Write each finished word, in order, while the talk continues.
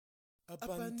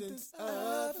Abundance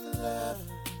of love,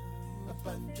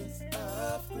 abundance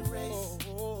of grace.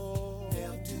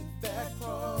 Nailed to that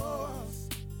cross,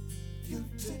 you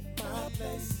took my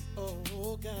place.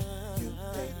 Oh God, you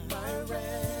paid my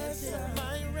ransom.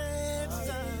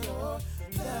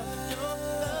 Your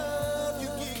love, you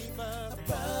gave us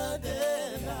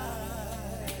abundant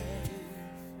life.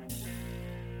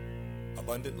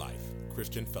 Abundant Life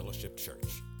Christian Fellowship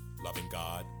Church. Loving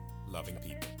God, loving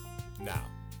people. Now,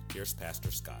 here's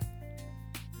Pastor Scott.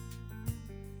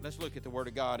 Let's look at the Word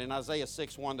of God. In Isaiah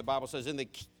 6:1, the Bible says, "In the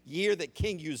year that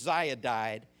King Uzziah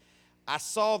died, I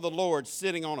saw the Lord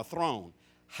sitting on a throne,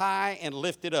 high and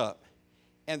lifted up,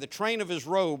 and the train of his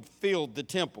robe filled the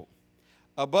temple.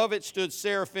 Above it stood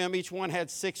seraphim. Each one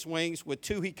had 6 wings. With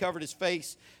 2 he covered his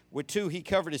face, with 2 he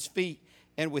covered his feet,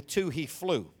 and with 2 he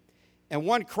flew. And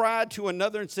one cried to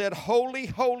another and said, Holy,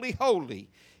 holy, holy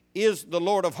is the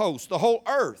Lord of hosts. The whole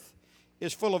earth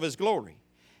is full of his glory.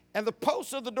 And the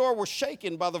posts of the door were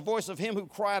shaken by the voice of him who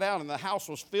cried out, and the house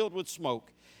was filled with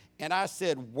smoke. And I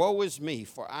said, Woe is me,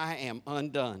 for I am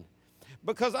undone,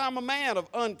 because I am a man of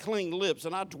unclean lips,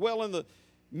 and I dwell in the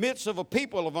midst of a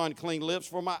people of unclean lips,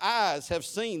 for my eyes have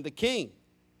seen the King,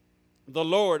 the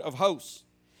Lord of hosts.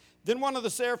 Then one of the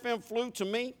seraphim flew to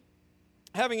me,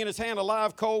 having in his hand a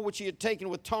live coal which he had taken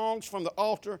with tongs from the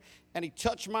altar, and he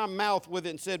touched my mouth with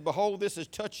it and said, Behold, this has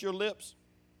touched your lips.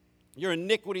 Your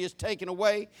iniquity is taken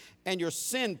away, and your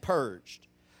sin purged.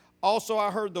 Also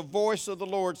I heard the voice of the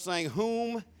Lord saying,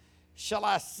 Whom shall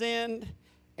I send,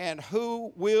 and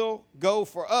who will go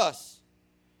for us?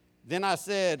 Then I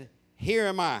said, Here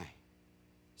am I,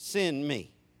 send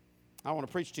me." I want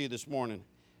to preach to you this morning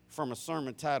from a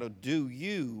sermon titled, Do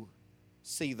You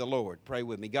See the Lord? Pray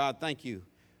with me. God, thank you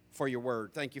for your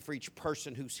word. Thank you for each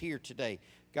person who's here today.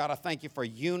 God, I thank you for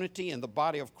unity in the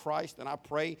body of Christ, and I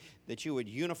pray that you would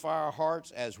unify our hearts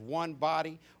as one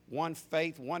body, one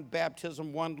faith, one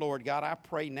baptism, one Lord. God, I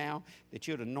pray now that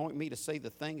you would anoint me to say the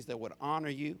things that would honor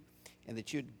you, and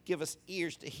that you'd give us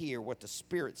ears to hear what the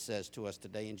Spirit says to us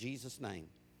today. In Jesus' name,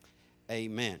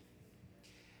 amen.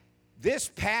 This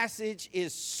passage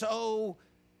is so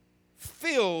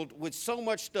filled with so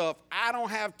much stuff. I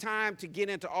don't have time to get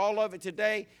into all of it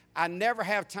today. I never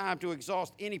have time to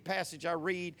exhaust any passage I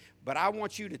read, but I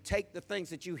want you to take the things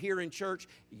that you hear in church,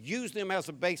 use them as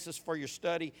a basis for your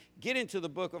study. Get into the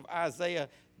book of Isaiah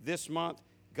this month.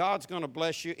 God's going to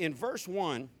bless you. In verse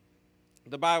 1,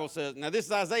 the Bible says, now this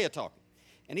is Isaiah talking,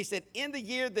 and he said, "In the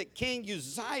year that King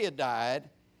Uzziah died,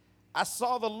 I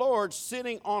saw the Lord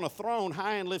sitting on a throne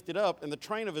high and lifted up, and the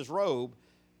train of his robe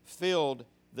filled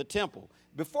the temple."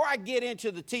 Before I get into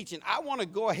the teaching, I want to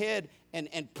go ahead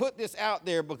and put this out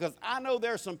there, because I know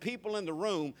there are some people in the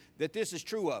room that this is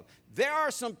true of. There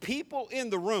are some people in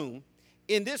the room,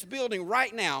 in this building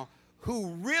right now, who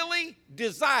really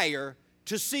desire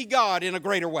to see God in a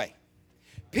greater way.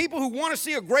 People who want to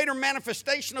see a greater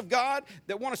manifestation of God,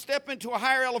 that want to step into a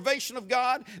higher elevation of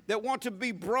God, that want to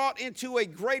be brought into a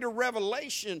greater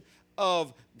revelation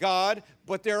of God,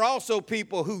 but there are also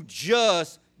people who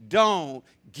just don't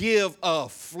give a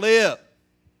flip.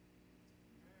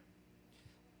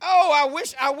 Oh,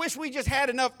 I wish we just had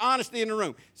enough honesty in the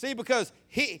room. See, because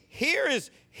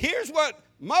here's what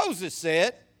Moses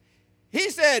said. He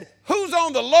said, "Who's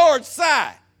on the Lord's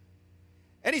side?"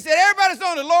 And he said, "Everybody's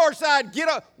on the Lord's side. Get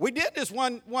up." We did this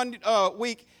one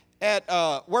week at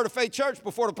Word of Faith Church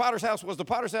before the Potter's House was the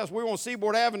Potter's House. We were on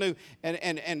Seaboard Avenue,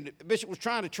 and Bishop was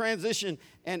trying to transition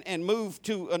and move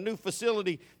to a new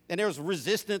facility, and there was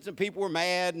resistance, and people were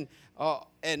mad,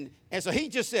 and so he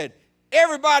just said,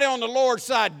 "Everybody on the Lord's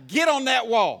side, get on that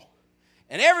wall.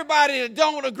 And everybody that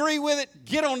don't agree with it,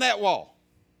 get on that wall."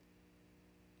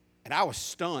 And I was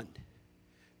stunned.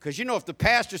 Because you know, if the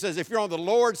pastor says, if you're on the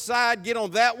Lord's side, get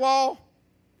on that wall.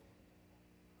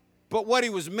 But what he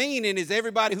was meaning is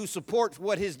everybody who supports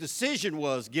what his decision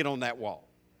was, get on that wall.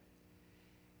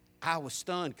 I was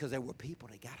stunned because there were people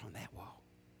that got on that wall.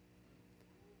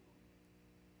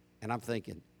 And I'm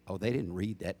thinking, oh, they didn't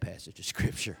read that passage of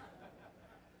Scripture.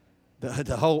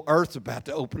 The whole earth's about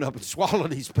to open up and swallow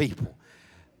these people.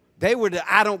 They were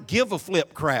the I don't give a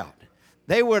flip crowd.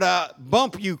 They were the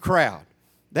bump you crowd.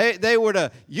 They were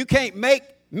the you can't make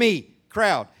me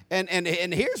crowd. And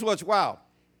here's what's wild.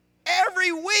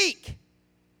 Every week,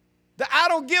 the I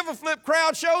don't give a flip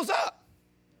crowd shows up.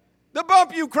 The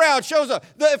bump you crowd shows up.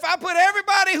 If I put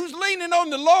everybody who's leaning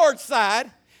on the Lord's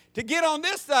side to get on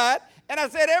this side, and I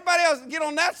said everybody else to get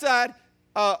on that side,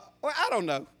 well, I don't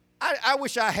know. I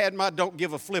wish I had my don't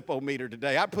give a flip-o-meter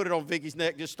today. I'd put it on Vicky's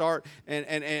neck, just start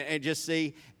and just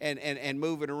see and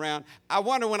move it around. I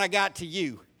wonder when I got to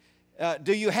you,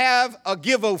 Do you have a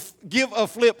give a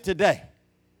flip today?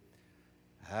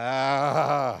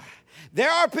 There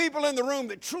are people in the room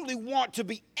that truly want to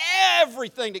be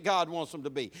everything that God wants them to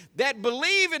be, that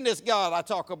believe in this God I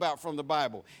talk about from the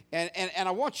Bible. And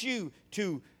I want you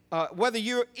to, whether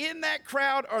you're in that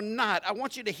crowd or not, I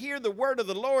want you to hear the word of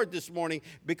the Lord this morning,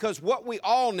 because what we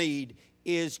all need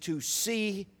is to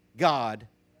see God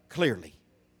clearly.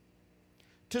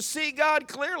 To see God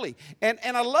clearly. And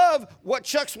I love what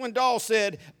Chuck Swindoll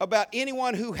said about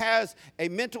anyone who has a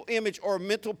mental image or a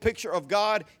mental picture of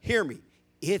God. Hear me.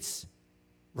 It's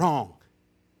wrong.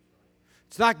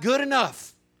 It's not good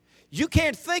enough. You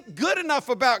can't think good enough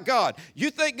about God. You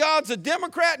think God's a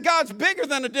Democrat? God's bigger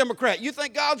than a Democrat. You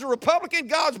think God's a Republican?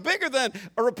 God's bigger than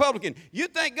a Republican. You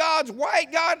think God's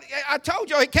white? God, I told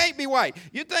you he can't be white.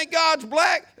 You think God's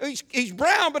black? He's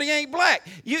brown, but he ain't black.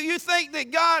 You think that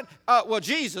God,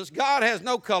 Jesus, God has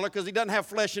no color because he doesn't have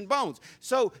flesh and bones.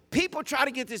 So people try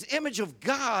to get this image of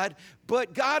God,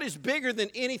 but God is bigger than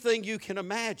anything you can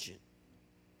imagine.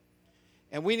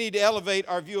 And we need to elevate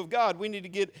our view of God. We need to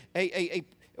get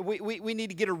we need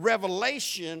to get a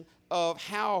revelation of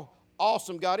how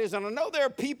awesome God is. And I know there are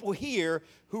people here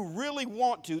who really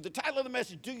want to. The title of the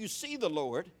message, Do You See the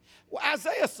Lord? Well,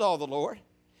 Isaiah saw the Lord.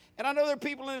 And I know there are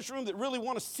people in this room that really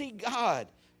want to see God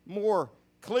more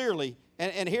clearly.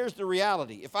 And here's the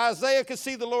reality. If Isaiah could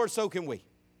see the Lord, so can we.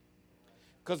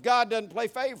 Because God doesn't play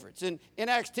favorites. In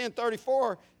Acts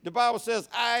 10:34, the Bible says,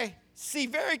 I see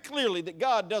very clearly that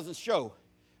God doesn't show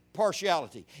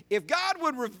partiality. If God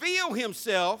would reveal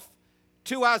himself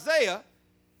to Isaiah,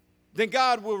 then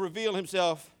God will reveal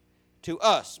himself to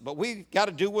us. But we got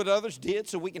to do what others did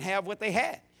so we can have what they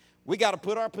had. We got to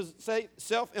put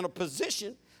ourselves in a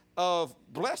position of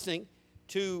blessing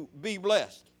to be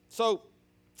blessed. So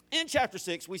in chapter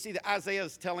 6, we see that Isaiah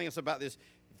is telling us about this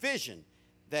vision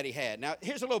that he had. Now,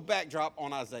 here's a little backdrop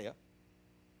on Isaiah.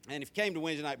 And if you came to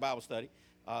Wednesday night Bible study,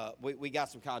 we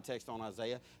got some context on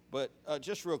Isaiah. But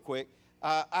just real quick,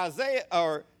 I'm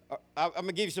going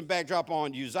to give you some backdrop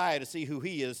on Uzziah to see who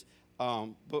he is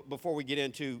before we get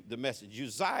into the message.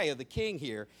 Uzziah, the king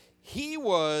here, he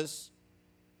was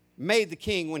made the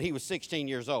king when he was 16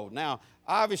 years old. Now,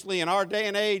 obviously, in our day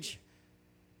and age,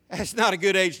 that's not a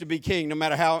good age to be king, no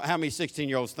matter how many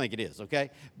 16-year-olds think it is,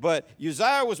 okay? But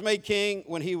Uzziah was made king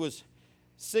when he was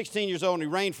 16 years old, and he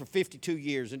reigned for 52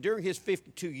 years. And during his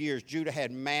 52 years, Judah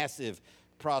had massive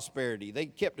prosperity. They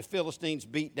kept the Philistines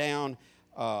beat down.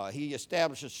 He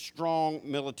established a strong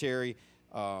military.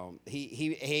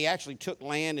 He actually took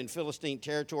land in Philistine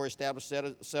territory, established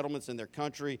settlements in their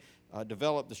country,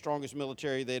 developed the strongest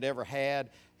military they'd ever had.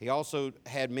 He also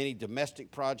had many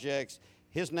domestic projects.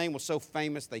 His name was so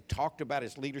famous, they talked about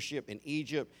his leadership in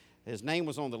Egypt. His name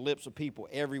was on the lips of people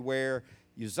everywhere.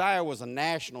 Uzziah was a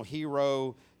national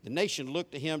hero. The nation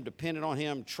looked to him, depended on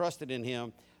him, trusted in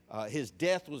him. His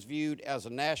death was viewed as a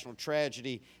national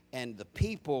tragedy, and the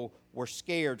people were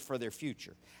scared for their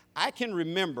future. I can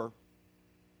remember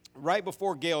right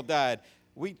before Gail died,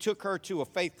 we took her to a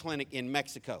faith clinic in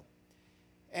Mexico.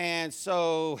 And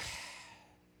so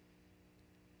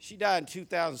she died in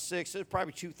 2006. It was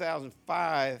probably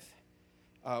 2005.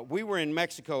 We were in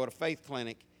Mexico at a faith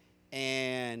clinic,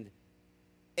 and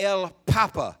El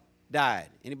Papa died.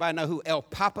 Anybody know who El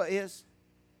Papa is?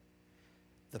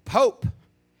 The Pope.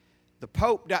 The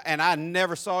Pope died, and I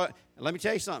never saw it. And let me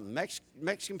tell you something.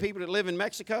 Mexican people that live in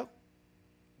Mexico,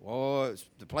 well,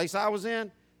 the place I was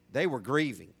in, they were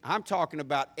grieving. I'm talking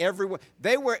about everywhere.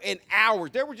 They were in hours.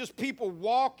 There were just people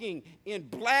walking in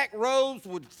black robes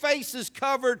with faces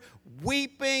covered,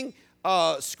 weeping,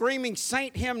 screaming,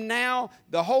 "Saint him now."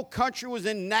 The whole country was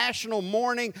in national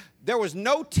mourning. There was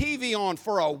no TV on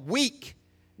for a week.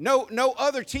 No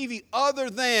other TV other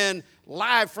than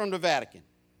live from the Vatican.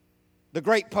 The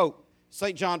great Pope,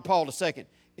 St. John Paul II,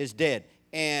 is dead.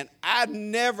 And I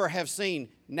never have seen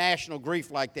national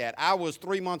grief like that. I was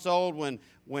 3 months old when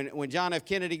John F.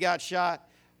 Kennedy got shot.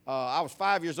 I was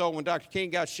 5 years old when Dr.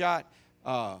 King got shot.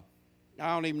 I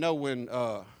don't even know when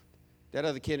that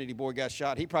other Kennedy boy got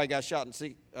shot. He probably got shot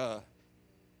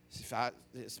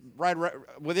right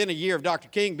within a year of Dr.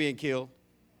 King being killed.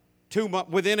 2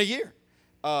 months within a year.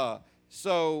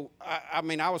 So I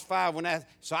mean, I was 5 when that.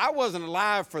 So I wasn't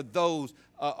alive for those.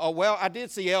 Well, I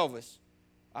did see Elvis.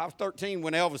 I was 13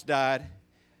 when Elvis died,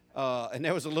 and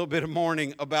there was a little bit of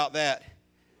mourning about that.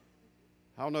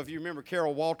 I don't know if you remember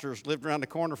Carol Walters lived around the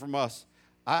corner from us.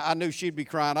 I knew she'd be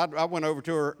crying. I went over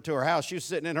to her house. She was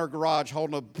sitting in her garage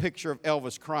holding a picture of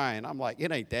Elvis crying. I'm like,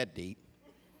 it ain't that deep.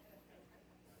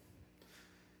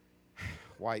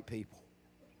 White people.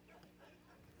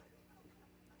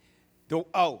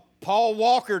 Paul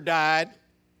Walker died.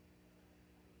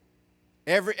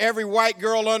 Every white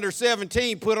girl under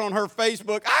 17 put on her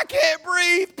Facebook, I can't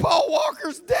breathe, Paul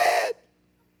Walker's dead.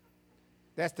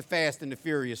 That's the Fast and the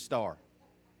Furious star.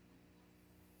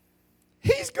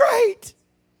 He's great.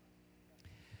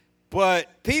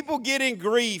 But people get in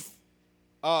grief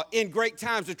in great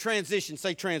times of transition.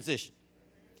 Say transition.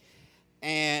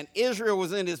 And Israel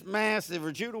was in this massive,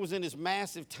 or Judah was in this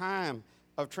massive time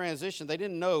of transition. They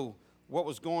didn't know what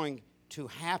was going to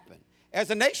happen. As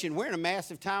a nation, we're in a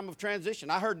massive time of transition.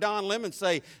 I heard Don Lemon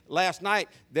say last night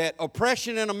that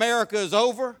oppression in America is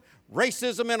over,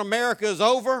 racism in America is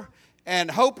over,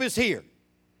 and hope is here.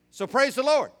 So praise the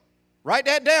Lord. Write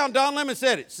that down. Don Lemon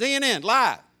said it. CNN,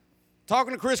 live.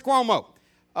 Talking to Chris Cuomo.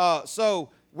 So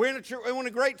we're in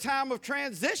a great time of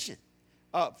transition.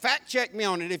 Fact check me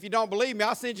on it. If you don't believe me,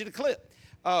 I'll send you the clip.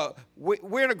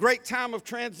 We're in a great time of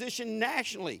transition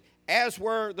nationally, as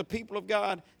were the people of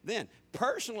God then.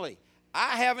 Personally,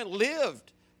 I haven't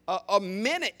lived a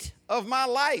minute of my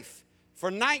life for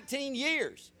 19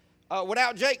 years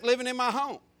without Jake living in my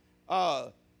home.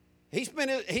 He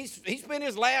spent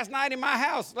his last night in my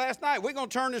house last night. We're going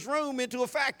to turn this room into a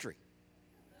factory.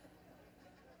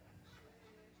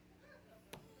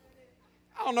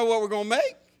 I don't know what we're going to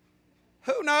make.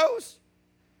 Who knows?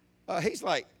 He's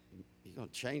like, you're going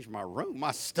to change my room.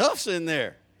 My stuff's in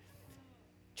there.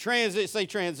 Say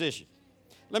transition.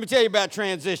 Let me tell you about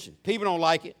transition. People don't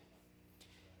like it.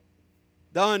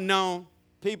 The unknown.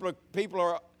 People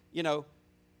are,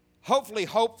 hopefully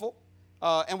hopeful.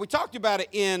 And we talked about it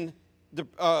in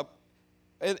my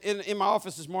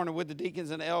office this morning with the deacons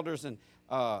and the elders. And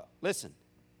listen,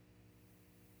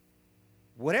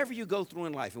 whatever you go through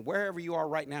in life and wherever you are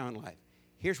right now in life,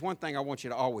 here's one thing I want you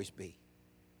to always be: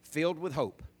 filled with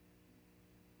hope.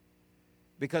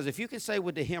 Because if you can say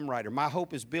with the hymn writer, my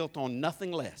hope is built on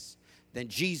nothing less than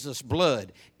Jesus'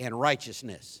 blood and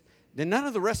righteousness, then none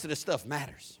of the rest of this stuff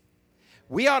matters.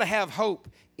 We ought to have hope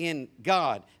in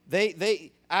God.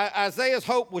 Isaiah's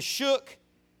hope was shook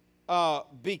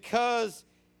because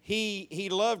he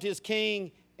loved his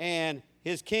king, and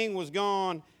his king was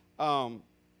gone, and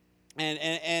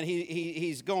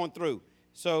he's going through.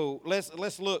 So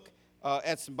let's look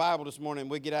at some Bible this morning,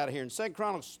 and we'll get out of here. In 2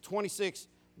 Chronicles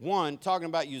 26:1, talking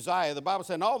about Uzziah, the Bible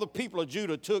said, and all the people of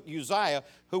Judah took Uzziah,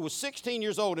 who was 16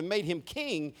 years old, and made him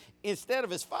king instead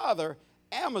of his father,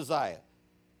 Amaziah.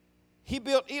 He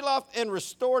built Eloth and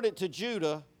restored it to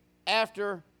Judah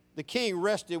after the king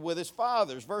rested with his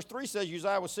fathers. Verse 3 says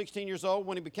Uzziah was 16 years old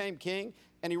when he became king,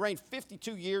 and he reigned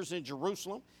 52 years in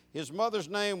Jerusalem. His mother's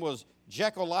name was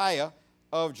Jecholiah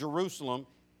of Jerusalem,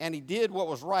 and he did what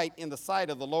was right in the sight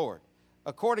of the Lord,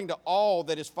 according to all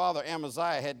that his father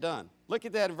Amaziah had done. Look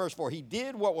at that in verse 4. He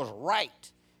did what was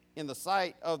right in the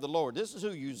sight of the Lord. This is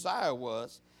who Uzziah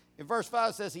was. In verse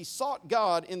 5 it says, he sought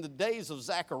God in the days of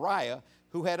Zechariah,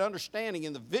 who had understanding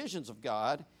in the visions of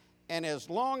God, and as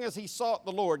long as he sought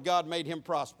the Lord, God made him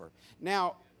prosper.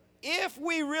 Now, if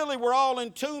we really were all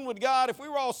in tune with God, if we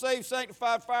were all saved,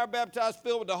 sanctified, fire baptized,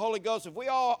 filled with the Holy Ghost, if we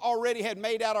all already had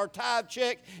made out our tithe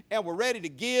check and were ready to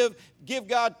give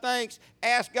God thanks,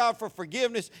 ask God for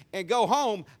forgiveness, and go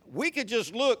home, we could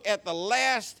just look at the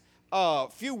last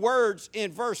few words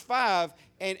in verse 5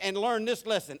 and learn this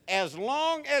lesson. As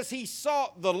long as he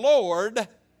sought the Lord,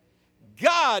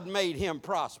 God made him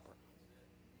prosper.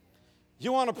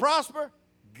 You want to prosper?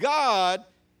 God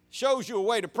shows you a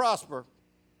way to prosper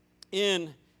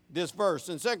in this verse.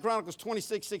 In 2 Chronicles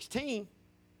 26:16,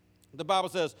 the Bible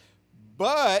says,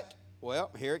 but,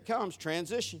 well, here it comes,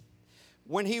 transition.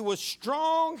 When he was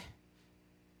strong,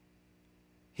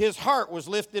 his heart was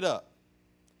lifted up.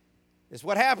 It's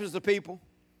what happens to people.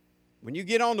 When you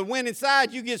get on the winning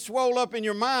side, you get swole up in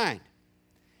your mind.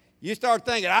 You start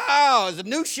thinking, there's a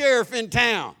new sheriff in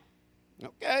town.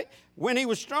 Okay? When he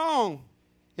was strong,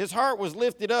 his heart was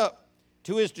lifted up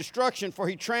to his destruction, for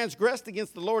he transgressed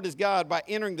against the Lord his God by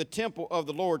entering the temple of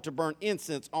the Lord to burn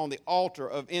incense on the altar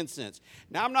of incense.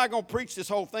 Now, I'm not going to preach this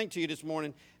whole thing to you this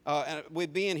morning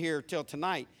with being here till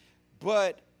tonight,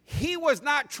 but he was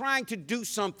not trying to do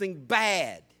something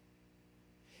bad.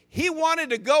 He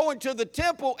wanted to go into the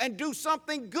temple and do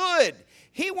something good.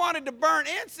 He wanted to burn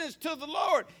incense to the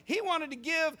Lord. He wanted to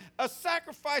give a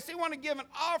sacrifice. He wanted to give an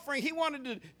offering. He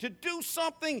wanted to do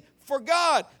something for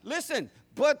God. Listen,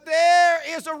 but there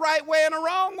is a right way and a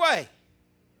wrong way.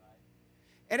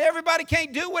 And everybody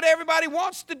can't do what everybody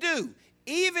wants to do,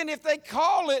 even if they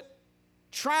call it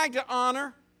trying to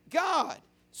honor God.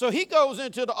 So he goes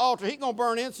into the altar. He's going to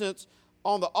burn incense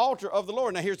on the altar of the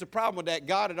Lord. Now, here's the problem with that.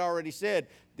 God had already said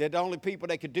that the only people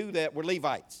that could do that were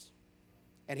Levites,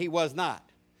 and he was not.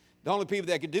 The only people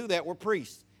that could do that were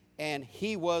priests, and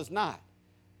he was not.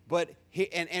 But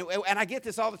and I get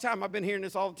this all the time. I've been hearing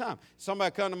this all the time.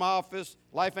 Somebody come to my office,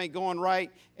 life ain't going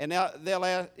right, and they'll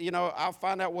ask, I'll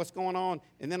find out what's going on,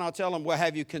 and then I'll tell them, well,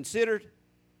 have you considered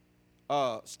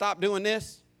stop doing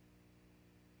this?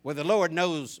 Well, the Lord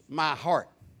knows my heart.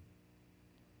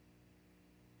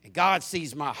 And God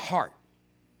sees my heart.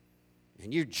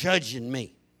 And you're judging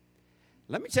me.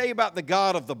 Let me tell you about the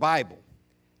God of the Bible.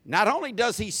 Not only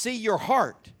does he see your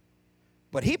heart,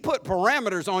 but he put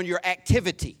parameters on your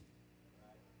activity.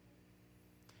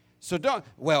 So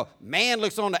man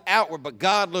looks on the outward, but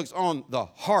God looks on the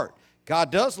heart.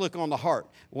 God does look on the heart.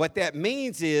 What that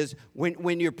means is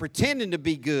when you're pretending to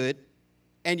be good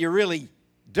and you're really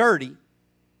dirty,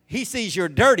 he sees your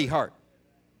dirty heart.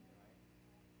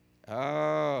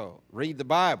 Oh, read the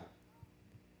Bible.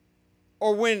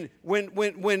 Or when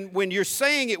you're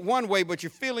saying it one way, but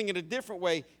you're feeling it a different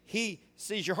way, he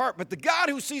sees your heart. But the God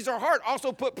who sees our heart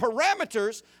also put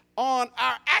parameters on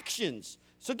our actions.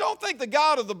 So don't think the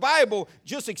God of the Bible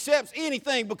just accepts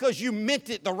anything because you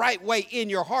meant it the right way in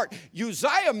your heart.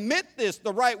 Uzziah meant this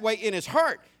the right way in his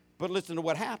heart, but listen to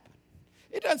what happened.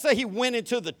 It doesn't say he went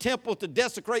into the temple to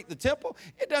desecrate the temple.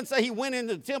 It doesn't say he went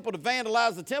into the temple to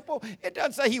vandalize the temple. It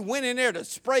doesn't say he went in there to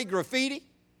spray graffiti.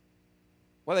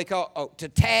 What they call, to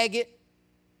tag it.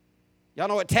 Y'all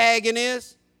know what tagging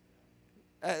is?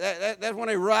 That's when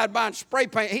they ride by and spray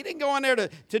paint. He didn't go in there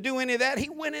to do any of that. He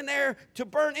went in there to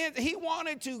burn in. He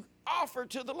wanted to offer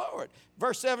to the Lord.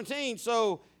 Verse 17,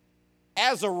 so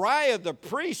Azariah the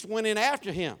priest went in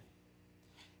after him.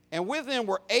 And with him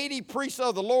were 80 priests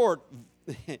of the Lord.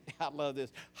 I love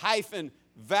this.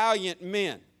 Valiant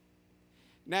men.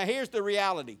 Now here's the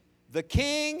reality. The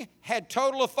king had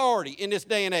total authority in this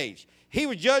day and age. He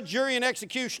was judge, jury, and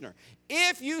executioner.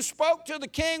 If you spoke to the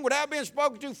king without being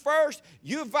spoken to first,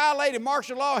 you violated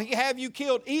martial law. He have you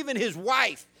killed, even his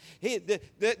wife.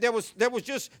 There was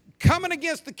just coming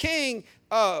against the king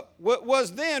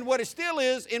was then what it still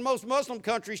is in most Muslim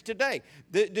countries today.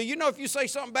 Do you know if you say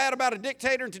something bad about a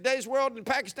dictator in today's world in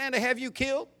Pakistan, they have you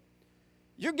killed?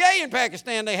 You're gay in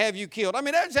Pakistan, they have you killed. I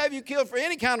mean, they just have you killed for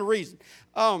any kind of reason.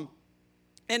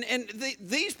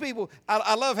 These people,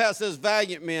 I love how it says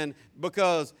valiant men,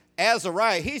 because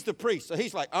Azariah, he's the priest. So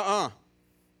he's like,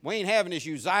 we ain't having this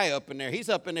Uzziah up in there. He's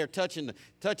up in there touching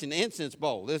the incense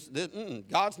bowl.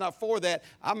 God's not for that.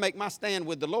 I make my stand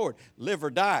with the Lord, live or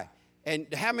die.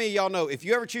 And how many of y'all know, if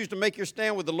you ever choose to make your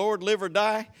stand with the Lord, live or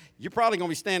die, you're probably going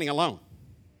to be standing alone.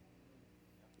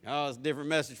 Oh, it's a different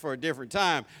message for a different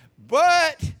time.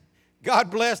 But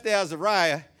God blessed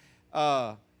Azariah,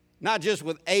 not just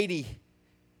with 80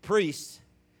 priests,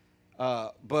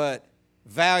 but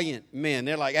valiant men.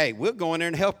 They're like, hey, we'll go in there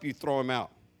and help you throw him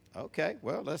out. Okay,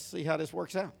 well, let's see how this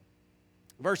works out.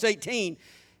 Verse 18,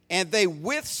 and they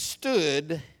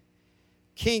withstood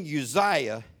King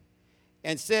Uzziah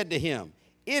and said to him,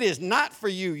 it is not for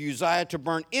you, Uzziah, to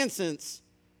burn incense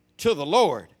to the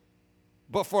Lord,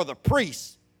 but for the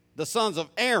priests, the sons of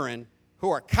Aaron, who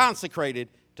are consecrated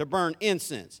to burn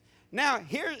incense. Now,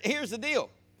 here's the deal.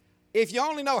 If you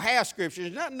only know half Scripture,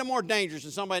 there's nothing more dangerous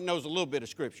than somebody knows a little bit of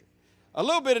Scripture. A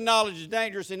little bit of knowledge is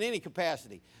dangerous in any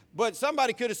capacity. But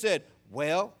somebody could have said,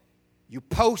 well, you're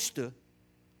supposed to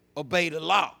obey the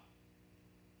law.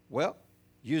 Well,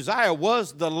 Uzziah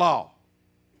was the law.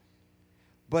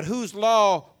 But whose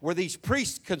law were these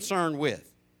priests concerned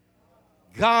with?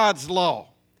 God's law.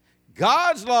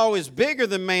 God's law is bigger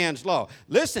than man's law.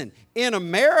 Listen, in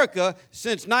America,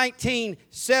 since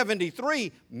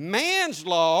 1973, man's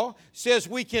law says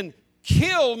we can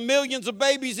kill millions of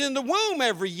babies in the womb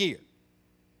every year.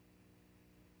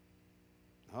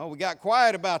 Oh, we got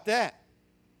quiet about that.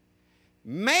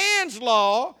 Man's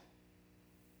law,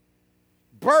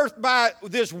 birthed by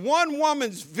this one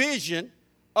woman's vision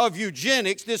of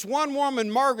eugenics, this one woman,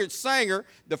 Margaret Sanger,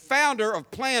 the founder of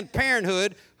Planned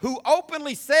Parenthood, who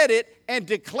openly said it and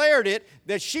declared it,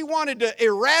 that she wanted to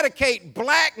eradicate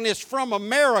blackness from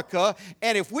America,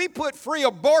 and if we put free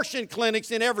abortion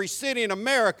clinics in every city in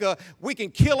America, we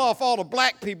can kill off all the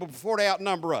black people before they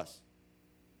outnumber us.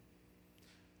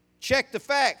 Check the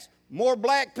facts. More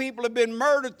black people have been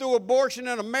murdered through abortion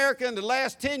in America in the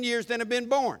last 10 years than have been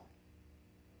born.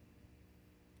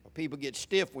 People get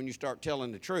stiff when you start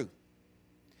telling the truth.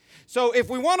 So if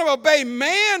we want to obey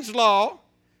man's law,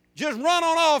 just run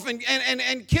on off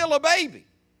and kill a baby.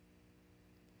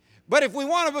 But if we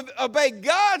want to obey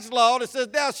God's law that says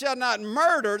thou shalt not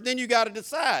murder, then you got to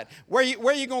decide. Where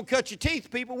you going to cut your teeth,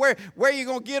 people? Where are you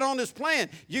going to get on this plan?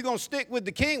 You going to stick with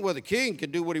the king? Well, the king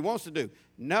can do what he wants to do.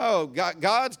 No,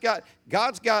 God's got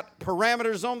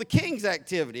parameters on the king's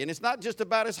activity, and it's not just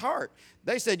about his heart.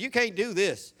 They said, you can't do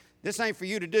this. This ain't for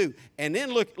you to do. And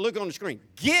then look on the screen.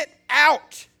 Get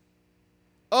out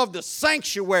of the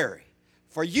sanctuary,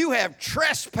 for you have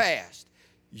trespassed.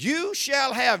 You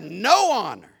shall have no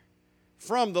honor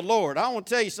from the Lord. I want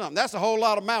to tell you something. That's a whole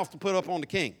lot of mouth to put up on the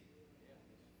king.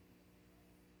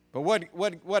 But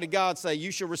what did God say?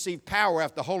 You shall receive power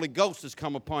after the Holy Ghost has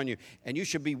come upon you, and you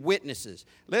shall be witnesses.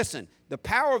 Listen, the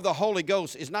power of the Holy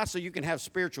Ghost is not so you can have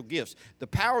spiritual gifts. The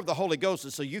power of the Holy Ghost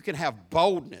is so you can have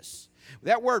boldness.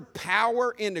 That word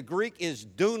power in the Greek is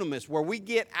dunamis, where we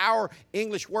get our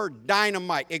English word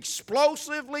dynamite.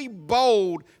 Explosively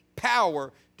bold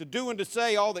power to do and to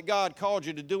say all that God called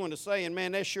you to do and to say. And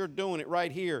man, they're sure doing it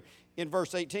right here in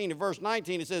verse 18. In verse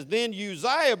 19 it says, then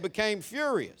Uzziah became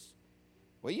furious.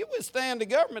 Well, you withstand the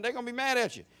government, they're going to be mad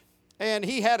at you. And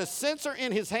he had a censer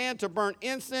in his hand to burn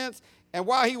incense, and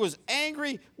while he was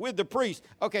angry with the priest.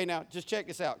 Okay, now, just check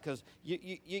this out, because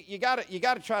you got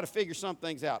to try to figure some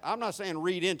things out. I'm not saying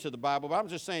read into the Bible, but I'm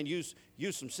just saying use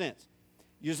some sense.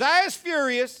 Uzziah's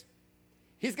furious.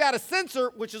 He's got a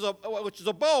censer, which is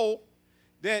a bowl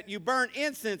that you burn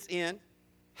incense in,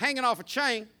 hanging off a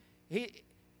chain.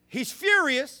 He's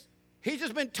furious. He's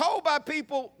just been told by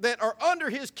people that are under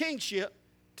his kingship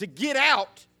to get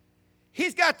out.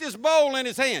 He's got this bowl in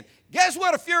his hand. Guess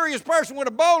what a furious person with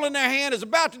a bowl in their hand is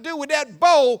about to do with that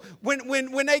bowl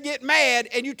when they get mad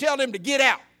and you tell them to get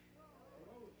out?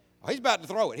 Oh, he's about to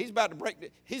throw it. He's about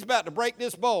to break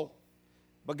this bowl.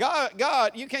 But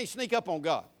God, you can't sneak up on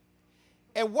God.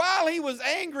 And while he was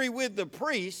angry with the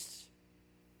priests,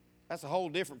 that's a whole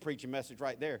different preaching message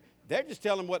right there. They're just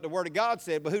telling what the Word of God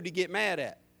said, but who'd he get mad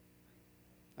at?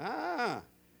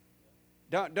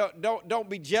 Don't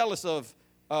be jealous of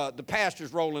the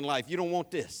pastor's role in life. You don't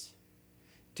want this.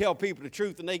 Tell people the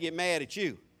truth and they get mad at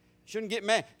you. Shouldn't get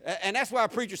mad. And that's why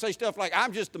preachers say stuff like,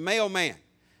 I'm just the mailman.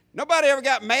 Nobody ever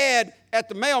got mad at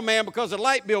the mailman because the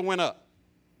light bill went up.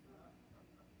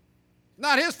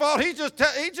 Not his fault. He's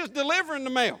just delivering the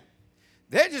mail.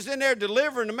 They're just in there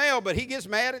delivering the mail, but he gets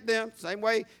mad at them. Same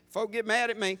way folk get mad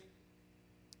at me.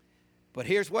 But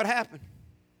here's what happened.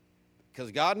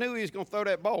 Because God knew he was going to throw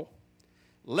that bowl.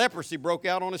 Leprosy broke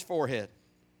out on his forehead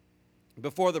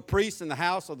before the priests in the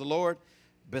house of the Lord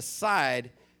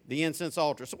beside the incense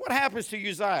altar. So what happens to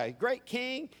Uzziah? Great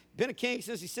king, been a king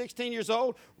since he's 16 years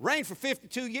old, reigned for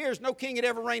 52 years. No king had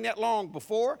ever reigned that long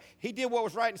before. He did what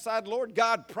was right inside the Lord.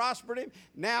 God prospered him.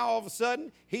 Now all of a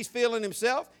sudden, he's feeling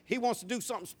himself. He wants to do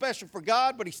something special for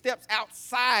God, but he steps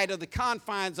outside of the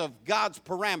confines of God's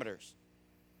parameters.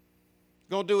 He's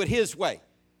going to do it his way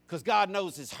because God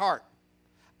knows his heart.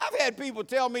 I've had people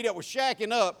tell me that we're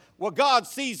shacking up. Well, God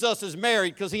sees us as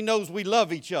married because he knows we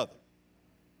love each other.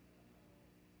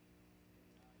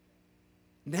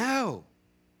 No,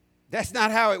 that's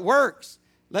not how it works.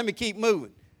 Let me keep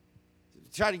moving.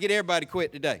 Try to get everybody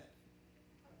quit today.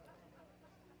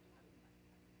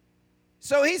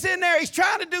 So he's in there. He's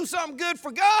trying to do something good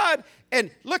for God.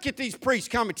 And look at these priests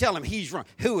come and tell him he's wrong.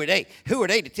 Who are they? Who are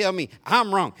they to tell me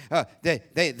I'm wrong? They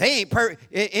ain't perfect.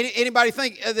 Anybody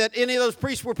think that any of those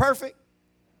priests were perfect?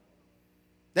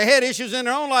 They had issues in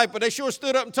their own life, but they sure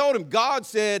stood up and told him, God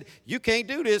said, you can't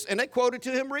do this. And they quoted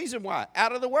to him reason why.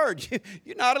 Out of the word.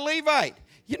 You're not a Levite.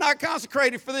 You're not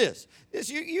consecrated for this.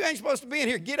 You ain't supposed to be in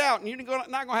here. Get out, and you're not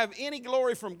going to have any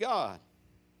glory from God.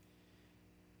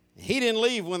 He didn't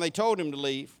leave when they told him to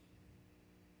leave.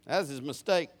 That was his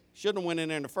mistake. Shouldn't have went in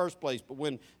there in the first place. But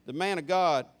when the man of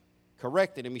God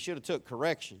corrected him, he should have took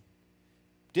correction.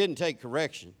 Didn't take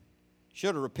correction.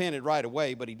 Should have repented right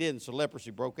away, but he didn't, so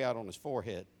leprosy broke out on his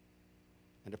forehead.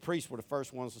 And the priests were the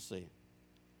first ones to see it.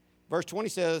 Verse 20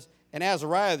 says, and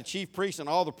Azariah, the chief priest, and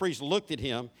all the priests looked at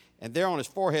him, and there on his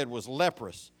forehead was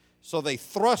leprous. So they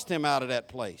thrust him out of that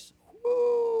place.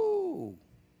 Woo!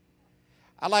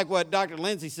 I like what Dr.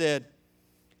 Lindsay said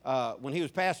when he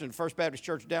was pastoring the First Baptist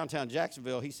Church downtown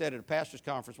Jacksonville. He said at a pastor's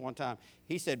conference one time,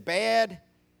 he said, bad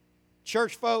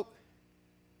church folk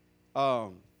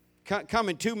come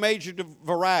in two major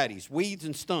varieties, weeds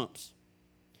and stumps.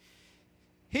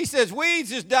 He says weeds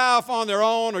just die off on their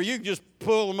own, or you can just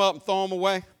pull them up and throw them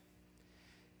away.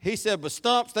 He said, but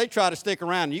stumps, they try to stick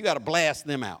around, and you got to blast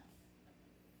them out.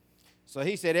 So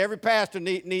he said every pastor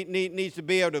needs to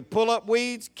be able to pull up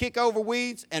weeds, kick over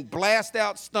weeds, and blast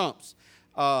out stumps.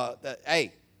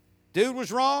 Hey, dude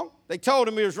was wrong. They told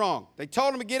him he was wrong. They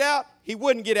told him to get out. He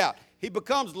wouldn't get out. He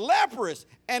becomes leprous,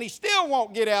 and he still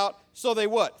won't get out, so they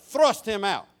what? Thrust him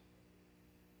out.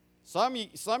 Some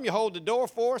you hold the door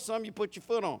for, some you put your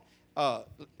foot on.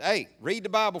 Hey, read the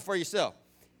Bible for yourself.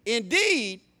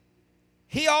 Indeed,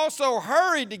 he also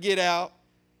hurried to get out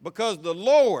because the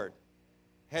Lord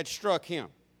had struck him.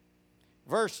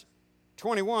 Verse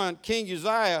 21, King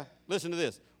Uzziah listen to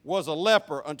this, was a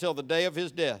leper until the day of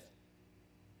his death.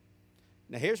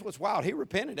 Now here's what's wild. He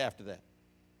repented after that.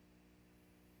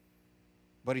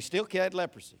 But he still had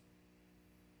leprosy.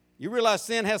 You realize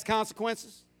sin has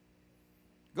consequences?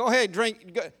 Go ahead,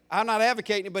 drink. I'm not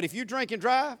advocating it, but if you drink and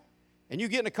drive and you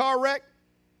get in a car wreck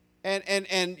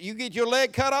and you get your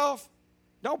leg cut off,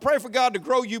 don't pray for God to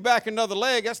grow you back another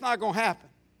leg. That's not going to happen.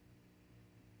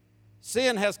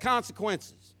 Sin has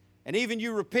consequences. And even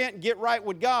you repent and get right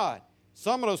with God,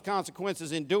 some of those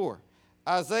consequences endure.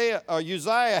 Uzziah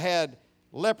had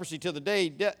leprosy till the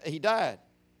day he died.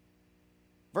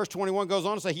 Verse 21 goes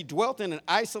on to say, he dwelt in an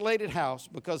isolated house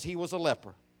because he was a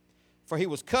leper, for he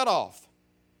was cut off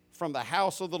from the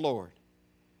house of the Lord.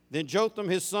 Then Jotham,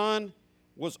 his son,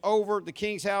 was over the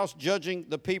king's house, judging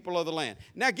the people of the land.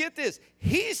 Now get this,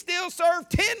 he still served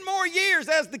 10 more years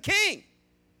as the king.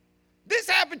 This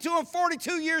happened to him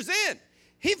 42 years in.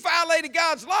 He violated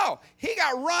God's law. He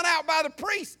got run out by the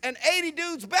priests and 80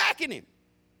 dudes backing him.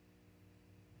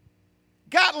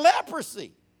 Got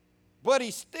leprosy, but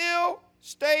he still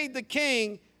stayed the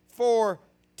king for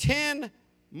 10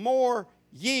 more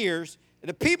years. And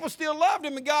the people still loved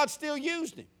him and God still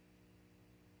used him.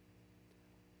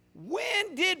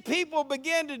 When did people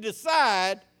begin to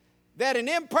decide that an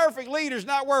imperfect leader is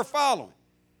not worth following?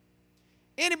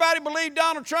 Anybody believe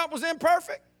Donald Trump was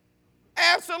imperfect?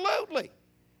 Absolutely.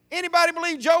 Anybody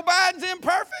believe Joe Biden's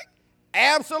imperfect?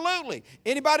 Absolutely.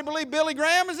 Anybody believe Billy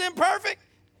Graham is imperfect?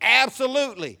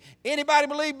 Absolutely. Anybody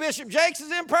believe Bishop Jakes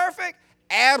is imperfect?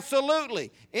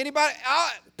 Absolutely. Anybody,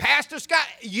 Pastor Scott,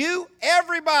 you,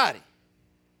 everybody.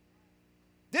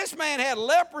 This man had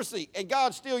leprosy and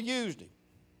God still used him.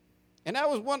 And that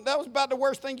was about the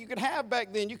worst thing you could have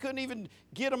back then. You couldn't even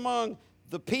get among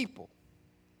the people.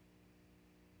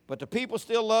 But the people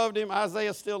still loved him.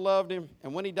 Isaiah still loved him.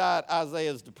 And when he died,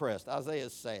 Isaiah is depressed. Isaiah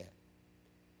is sad.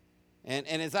 And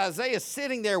as Isaiah is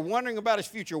sitting there wondering about his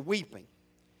future, weeping,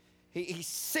 he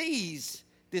sees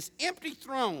this empty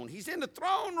throne. He's in the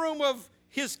throne room of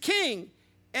his king,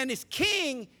 and his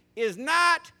king is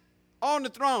not on the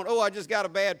throne. Oh, I just got a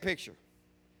bad picture.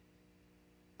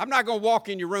 I'm not going to walk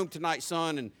in your room tonight,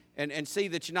 son, and see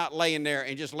that you're not laying there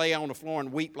and just lay on the floor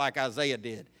and weep like Isaiah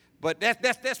did. But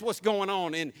that's what's going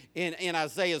on in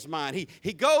Isaiah's mind.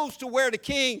 He goes to where the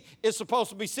king is supposed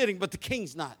to be sitting, but the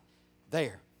king's not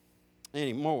there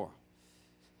anymore.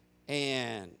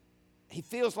 And he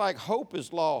feels like hope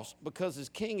is lost because his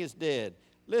king is dead.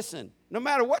 Listen, no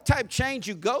matter what type of change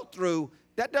you go through,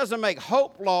 that doesn't make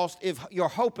hope lost if your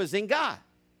hope is in God.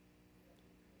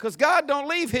 Because God don't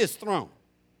leave his throne.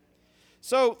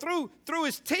 So through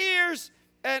his tears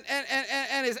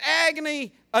and his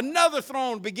agony, another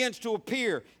throne begins to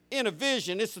appear in a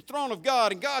vision. It's the throne of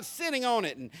God, and God's sitting on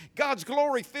it, and God's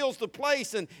glory fills the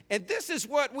place. And this is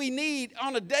what we need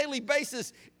on a daily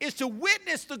basis, is to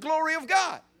witness the glory of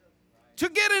God. To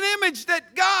get an image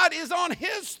that God is on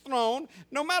his throne,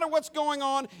 no matter what's going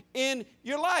on in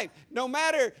your life. No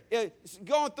matter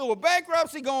going through a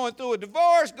bankruptcy, going through a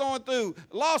divorce, going through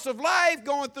loss of life,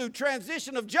 going through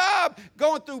transition of job,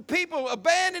 going through people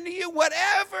abandoning you,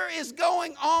 whatever is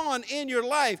going on in your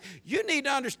life, you need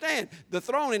to understand the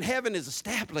throne in heaven is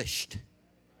established.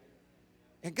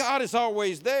 And God is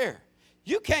always there.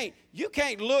 You can't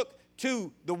look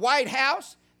to the White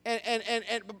House and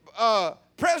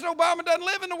President Obama doesn't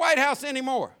live in the White House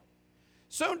anymore.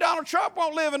 Soon Donald Trump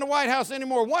won't live in the White House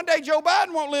anymore. One day Joe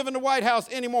Biden won't live in the White House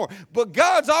anymore. But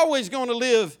God's always going to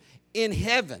live in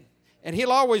heaven, and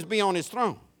he'll always be on his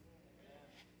throne.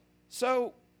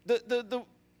 So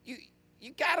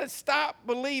you got to stop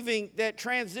believing that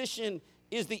transition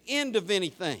is the end of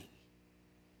anything.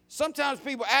 Sometimes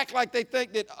people act like they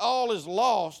think that all is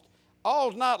lost.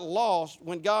 All's not lost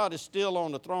when God is still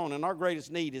on the throne, and our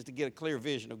greatest need is to get a clear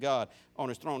vision of God on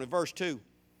his throne. In verse 2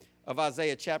 of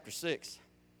Isaiah chapter 6,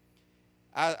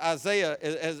 Isaiah,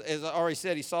 as I already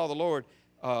said, he saw the Lord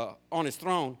on his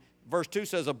throne. Verse 2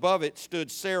 says, above it stood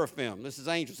seraphim. This is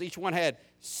angels. Each one had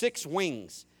 6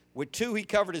 wings. With 2 he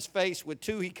covered his face, with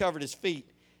 2 he covered his feet,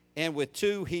 and with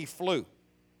 2 he flew.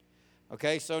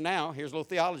 Okay, so now here's a little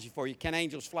theology for you. Can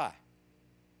angels fly?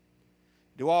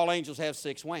 Do all angels have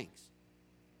 6 wings?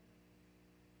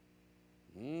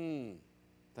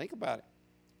 Think about it.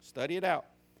 Study it out.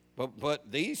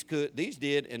 But these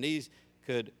did, and these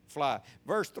could fly.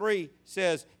 Verse 3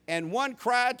 says, and one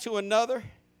cried to another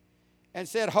and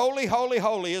said, holy, holy,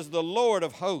 holy is the Lord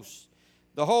of hosts.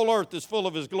 The whole earth is full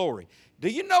of his glory. Do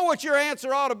you know what your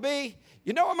answer ought to be?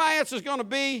 You know what my answer is going to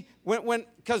be?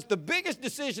 Because the biggest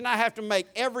decision I have to make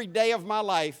every day of my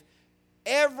life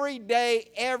every day,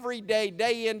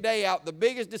 day in, day out, the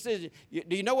biggest decision.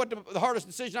 Do you know what the hardest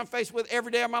decision I'm faced with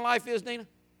every day of my life is, Nina?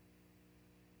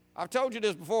 I've told you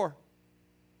this before.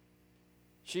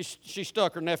 She's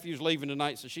stuck. Her nephew's leaving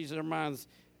tonight, so she's in her mind's.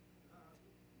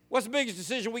 What's the biggest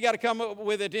decision we got to come up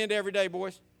with at the end of every day,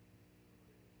 boys?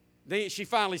 Then she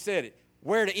finally said it.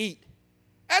 Where to eat.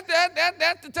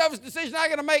 That's the toughest decision I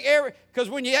got to make because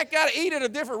when you got to eat at a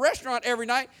different restaurant every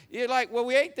night, you're like, well,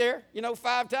 we ate there,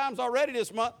 5 times already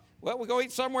this month. Well, we go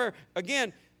eat somewhere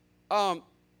again.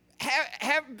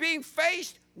 Being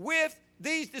faced with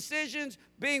these decisions,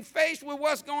 being faced with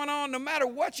what's going on, no matter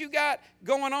what you got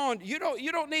going on, you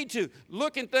don't need to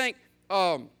look and think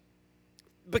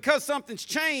because something's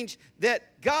changed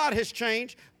that God has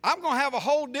changed. I'm going to have a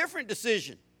whole different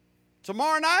decision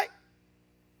tomorrow night.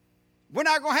 We're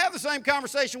not going to have the same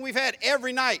conversation we've had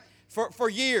every night for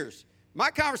years. My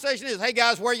conversation is, hey,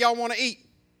 guys, where y'all want to eat?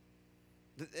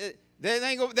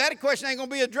 That question ain't going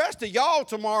to be addressed to y'all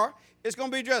tomorrow. It's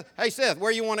going to be addressed, hey, Seth,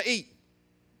 where you want to eat?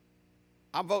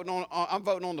 I'm voting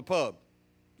on the pub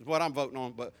is what I'm voting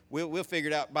on, but we'll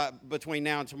figure it out between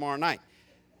now and tomorrow night.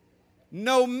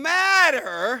 No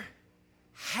matter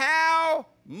how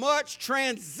much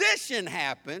transition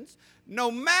happens, no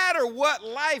matter what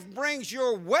life brings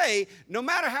your way, no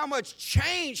matter how much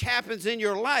change happens in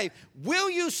your life, will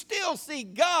you still see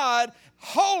God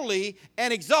holy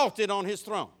and exalted on his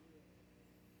throne?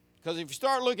 Because if you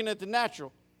start looking at the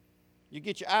natural, you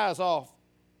get your eyes off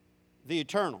the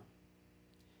eternal.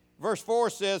 Verse 4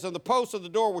 says, and the posts of the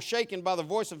door were shaken by the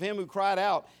voice of him who cried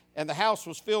out, and the house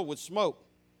was filled with smoke.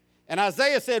 And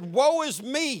Isaiah said, woe is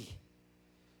me!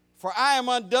 For I am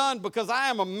undone because I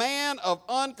am a man of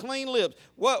unclean lips.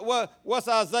 What's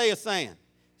Isaiah saying?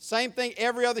 Same thing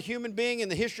every other human being in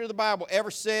the history of the Bible ever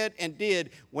said and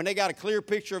did when they got a clear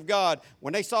picture of God.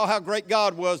 When they saw how great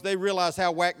God was, they realized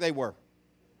how whack they were.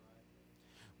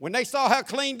 When they saw how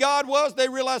clean God was, they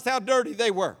realized how dirty they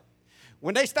were.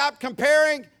 When they stopped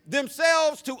comparing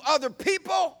themselves to other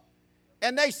people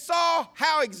and they saw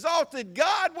how exalted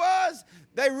God was,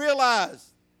 they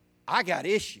realized, I got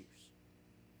issues.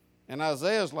 And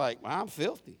Isaiah's like, well, I'm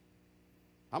filthy.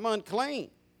 I'm unclean.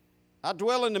 I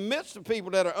dwell in the midst of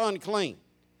people that are unclean.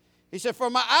 He said, for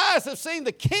my eyes have seen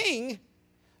the King,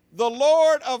 the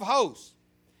Lord of hosts.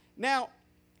 Now,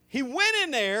 he went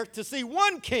in there to see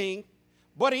one king,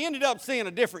 but he ended up seeing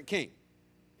a different king.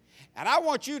 And I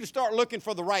want you to start looking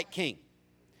for the right king.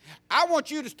 I want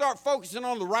you to start focusing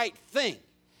on the right thing.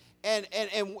 And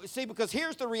see, because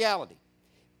here's the reality.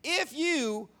 If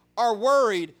you are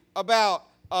worried about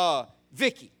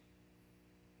Vicky.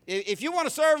 If you want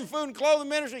to serve in food and clothing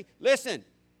ministry, listen,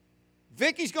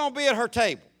 Vicky's going to be at her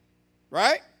table,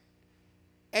 right?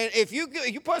 And if you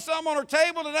put something on her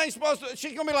table that ain't supposed to,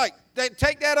 she's going to be like,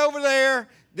 take that over there.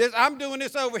 I'm doing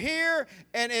this over here.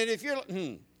 And if you're, I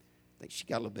think she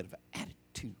got a little bit of an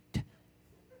attitude.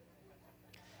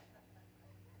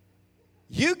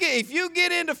 If you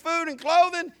get into food and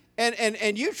clothing,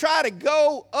 and you try to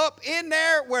go up in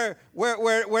there where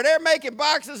they're making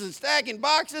boxes and stacking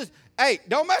boxes, hey,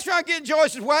 don't mess around getting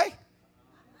Joyce's way.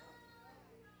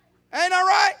 Ain't that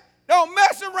right? Don't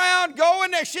mess around. Go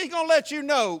in there. She's going to let you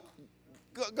know.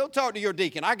 Go talk to your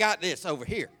deacon. I got this over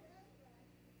here.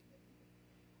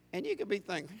 And you could be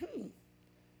thinking,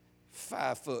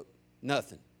 5 foot,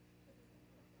 nothing.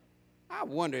 I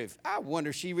wonder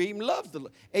if she even loves the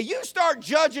Lord. And you start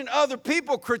judging other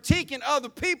people, critiquing other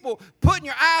people, putting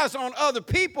your eyes on other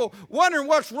people, wondering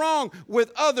what's wrong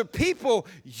with other people,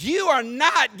 you are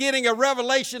not getting a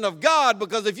revelation of God,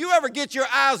 because if you ever get your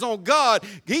eyes on God,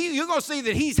 you're going to see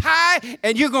that he's high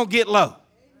and you're going to get low.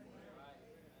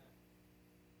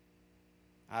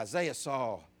 Isaiah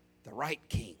saw the right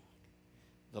king,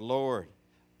 the Lord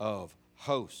of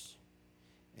hosts.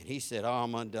 And he said, oh,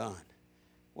 I'm undone.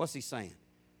 What's he saying?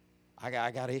 I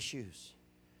got issues.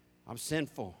 I'm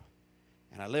sinful.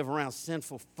 And I live around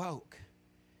sinful folk.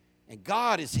 And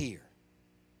God is here.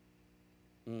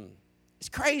 It's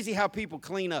crazy how people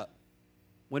clean up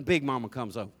when Big Mama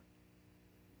comes over.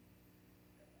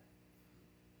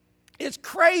 It's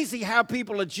crazy how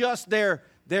people adjust their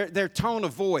tone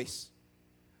of voice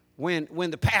when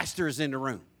the pastor is in the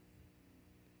room.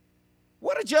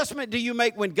 What adjustment do you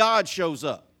make when God shows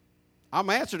up? I'm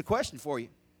going to answer the question for you.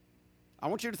 I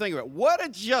want you to think about it. What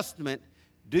adjustment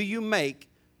do you make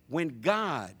when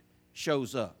God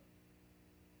shows up?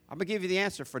 I'm going to give you the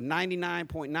answer for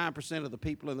 99.9% of the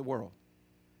people in the world.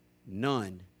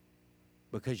 None,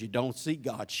 because you don't see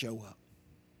God show up.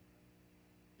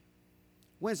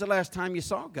 When's the last time you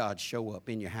saw God show up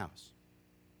in your house,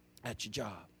 at your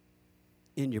job,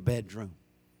 in your bedroom,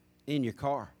 in your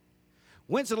car?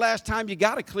 When's the last time you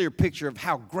got a clear picture of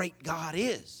how great God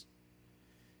is?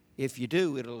 If you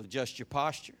do, it'll adjust your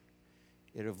posture.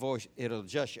 It'll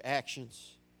adjust your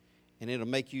actions. And it'll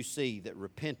make you see that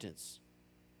repentance,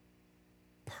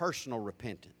 personal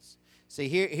repentance. See,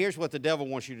 here's what the devil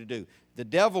wants you to do. The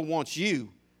devil wants you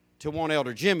to want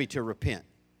Elder Jimmy to repent.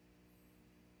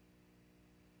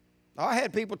 I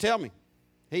had people tell me.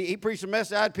 He preached a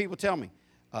message. I had people tell me,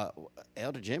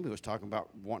 Elder Jimmy was talking about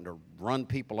wanting to run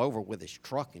people over with his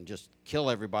truck and just kill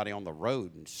everybody on the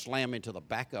road and slam into the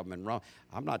back of them and run.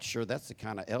 I'm not sure that's the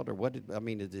kind of elder.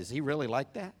 Is he really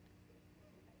like that?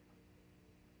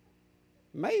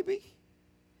 Maybe.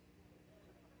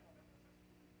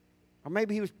 Or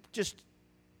maybe he was just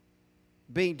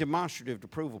being demonstrative to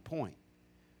prove a point.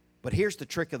 But here's the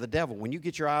trick of the devil. When you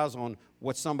get your eyes on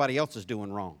what somebody else is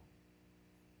doing wrong,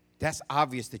 that's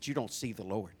obvious that you don't see the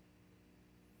Lord.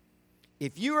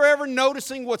 If you are ever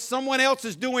noticing what someone else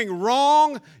is doing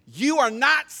wrong, you are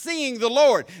not seeing the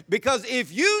Lord. Because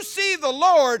if you see the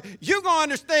Lord, you're going to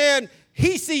understand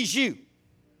He sees you.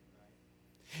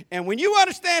 And when you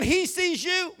understand He sees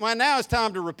you, well, now it's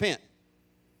time to repent.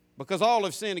 Because all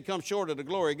have sinned and come short of the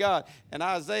glory of God. And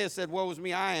Isaiah said, woe is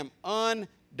me, I am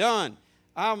undone.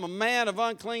 I'm a man of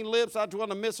unclean lips. I dwell in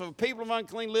the midst of a people of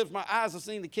unclean lips. My eyes have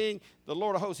seen the King, the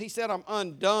Lord of hosts. He said, I'm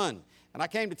undone. And I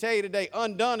came to tell you today,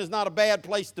 undone is not a bad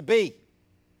place to be.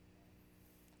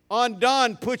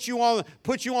 Undone puts you on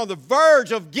the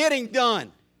verge of getting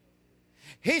done.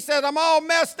 He said, I'm all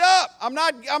messed up. I'm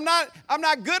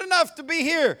not good enough to be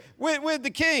here with the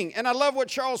King. And I love what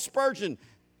Charles Spurgeon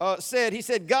said. He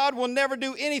said, God will never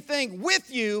do anything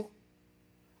with you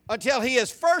until He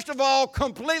has first of all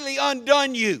completely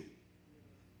undone you.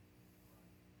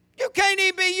 You can't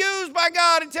even be used by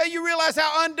God until you realize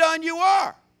how undone you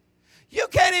are. You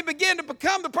can't even begin to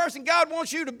become the person God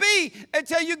wants you to be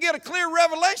until you get a clear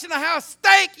revelation of how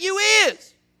stank you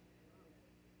is.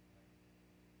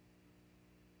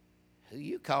 Who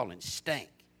you calling stank?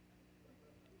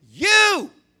 You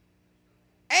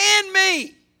and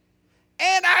me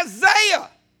and Isaiah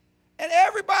and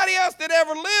everybody else that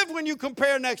ever lived when you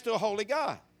compare next to a holy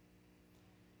God.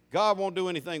 God won't do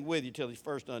anything with you till He's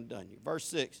first undone you. Verse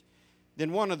 6,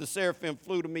 then one of the seraphim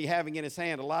flew to me, having in his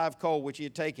hand a live coal which he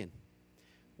had taken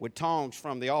with tongs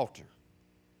from the altar.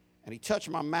 And he touched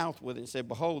my mouth with it and said,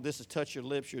 behold, this has touched your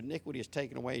lips, your iniquity is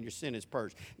taken away, and your sin is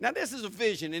purged. Now this is a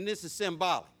vision, and this is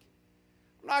symbolic.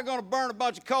 I'm not going to burn a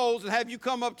bunch of coals and have you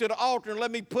come up to the altar and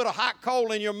let me put a hot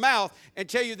coal in your mouth and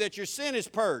tell you that your sin is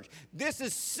purged. This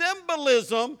is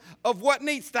symbolism of what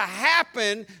needs to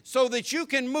happen so that you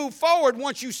can move forward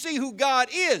once you see who God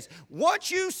is. Once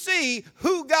you see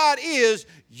who God is,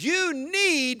 you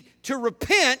need to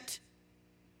repent.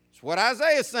 That's what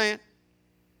Isaiah is saying.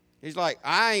 He's like,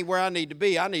 I ain't where I need to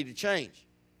be. I need to change.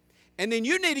 And then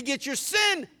you need to get your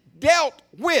sin dealt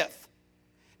with.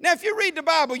 Now, if you read the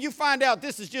Bible, you find out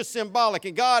this is just symbolic,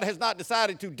 and God has not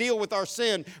decided to deal with our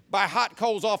sin by hot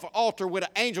coals off an altar with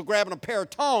an angel grabbing a pair of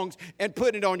tongs and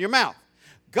putting it on your mouth.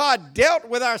 God dealt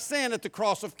with our sin at the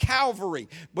cross of Calvary,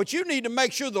 but you need to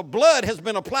make sure the blood has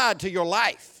been applied to your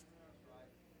life.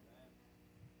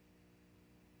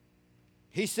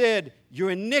 He said,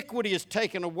 your iniquity is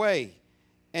taken away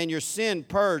and your sin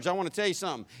purged. I want to tell you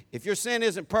something. If your sin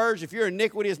isn't purged, if your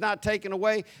iniquity is not taken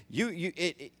away,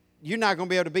 you're not going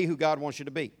to be able to be who God wants you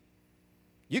to be.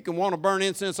 You can want to burn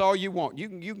incense all you want. You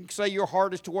can say your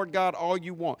heart is toward God all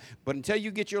you want. But until you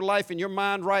get your life and your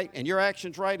mind right and your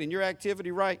actions right and your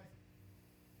activity right,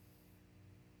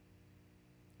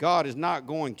 God is not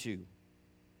going to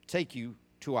take you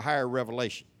to a higher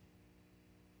revelation.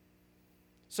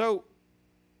 So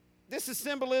this is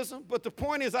symbolism, but the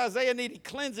point is Isaiah needed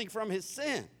cleansing from his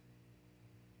sin.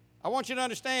 I want you to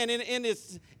understand in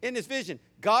this vision,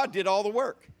 God did all the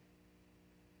work.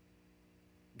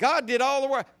 God did all the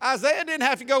work. Isaiah didn't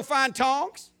have to go find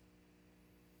tongs.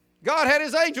 God had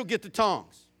his angel get the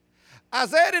tongs.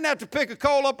 Isaiah didn't have to pick a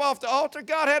coal up off the altar.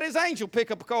 God had his angel pick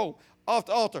up a coal off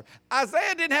the altar.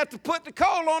 Isaiah didn't have to put the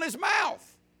coal on his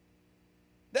mouth.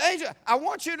 The angel, I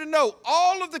want you to know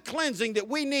all of the cleansing that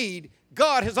we need,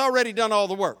 God has already done all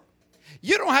the work.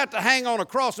 You don't have to hang on a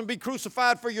cross and be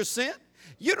crucified for your sin.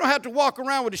 You don't have to walk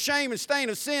around with the shame and stain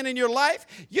of sin in your life.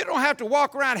 You don't have to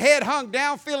walk around head hung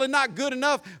down feeling not good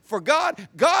enough for God.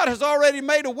 God has already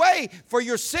made a way for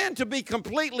your sin to be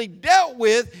completely dealt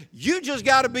with. You just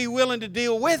got to be willing to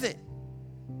deal with it.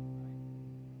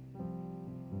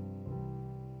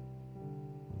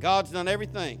 God's done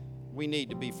everything we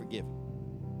need to be forgiven.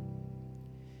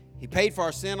 He paid for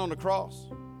our sin on the cross.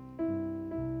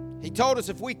 He told us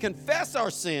if we confess our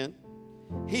sin,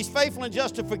 He's faithful and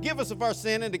just to forgive us of our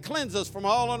sin and to cleanse us from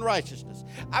all unrighteousness.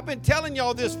 I've been telling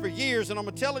y'all this for years, and I'm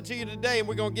going to tell it to you today, and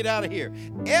we're going to get out of here.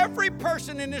 Every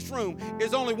person in this room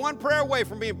is only one prayer away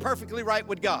from being perfectly right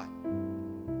with God.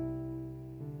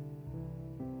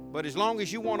 But as long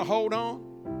as you want to hold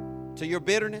on to your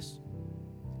bitterness,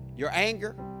 your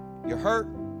anger, your hurt,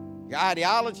 your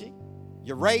ideology,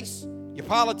 your race, your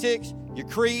politics, your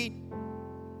creed,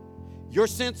 your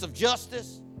sense of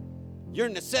justice, your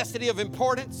necessity of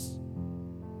importance,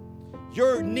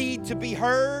 your need to be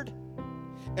heard,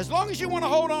 as long as you want to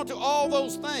hold on to all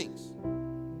those things,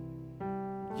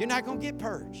 you're not going to get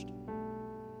purged.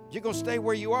 You're going to stay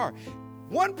where you are.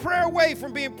 One prayer away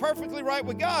from being perfectly right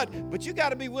with God, but you got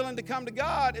to be willing to come to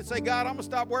God and say, God, I'm going to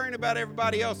stop worrying about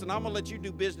everybody else, and I'm going to let you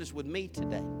do business with me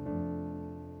today.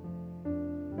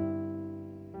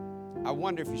 I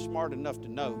wonder if you're smart enough to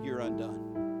know you're undone.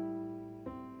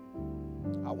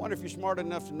 I wonder if you're smart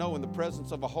enough to know in the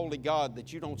presence of a holy God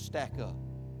that you don't stack up.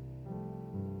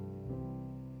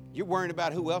 You're worrying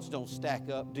about who else don't stack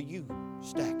up. Do you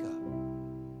stack up?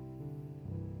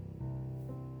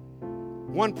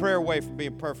 One prayer away from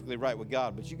being perfectly right with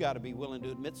God, but you got to be willing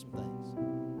to admit some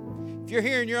things. If you're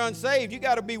here and you're unsaved, you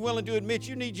got to be willing to admit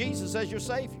you need Jesus as your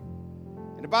Savior.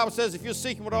 And the Bible says if you'll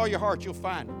seek Him with all your heart, you'll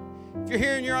find Him. If you're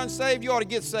here and you're unsaved, you ought to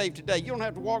get saved today. You don't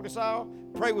have to walk this aisle,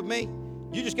 pray with me.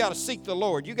 You just got to seek the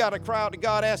Lord. You got to cry out to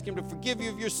God, ask Him to forgive you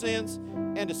of your sins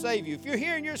and to save you. If you're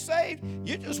here and you're saved,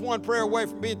 you're just one prayer away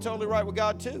from being totally right with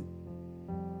God too.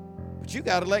 But you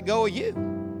got to let go of you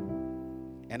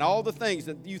and all the things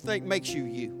that you think makes you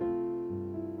you.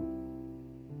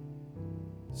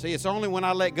 See, it's only when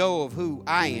I let go of who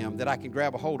I am that I can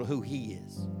grab a hold of who He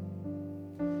is.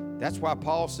 That's why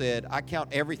Paul said, I count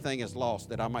everything as lost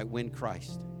that I might win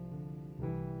Christ.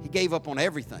 He gave up on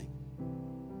everything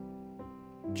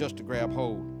just to grab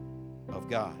hold of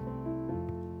God.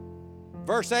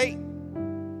 Verse 8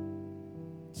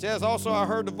 says, also I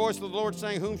heard the voice of the Lord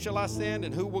saying, whom shall I send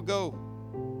and who will go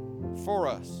for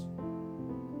us?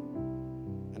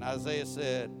 And Isaiah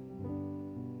said,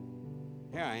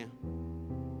 here I am.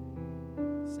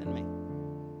 Send me.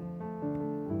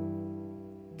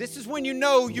 This is when you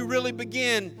know you really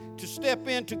begin to step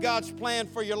into God's plan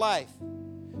for your life.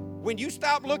 When you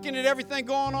stop looking at everything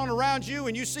going on around you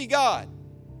and you see God.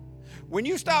 When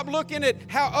you stop looking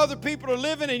at how other people are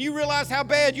living and you realize how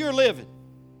bad you're living.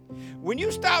 When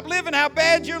you stop living how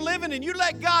bad you're living and you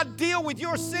let God deal with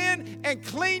your sin and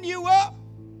clean you up,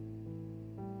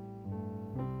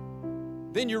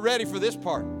 then you're ready for this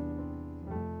part.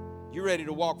 You're ready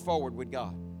to walk forward with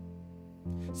God.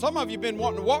 Some of you have been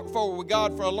wanting to walk forward with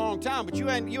God for a long time, but you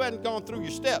hadn't gone through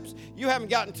your steps. You haven't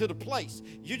gotten to the place.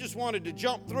 You just wanted to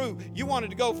jump through. You wanted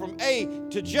to go from A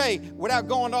to J without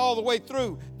going all the way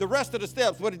through the rest of the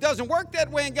steps. But it doesn't work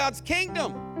that way in God's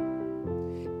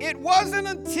kingdom. It wasn't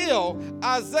until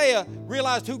Isaiah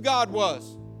realized who God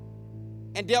was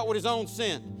and dealt with his own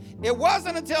sin. It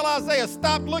wasn't until Isaiah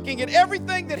stopped looking at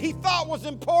everything that he thought was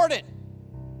important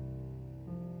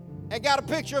and got a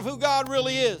picture of who God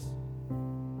really is.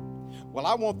 Well,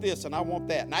 I want this and I want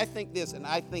that, and I think this and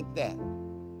I think that.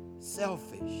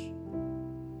 Selfish,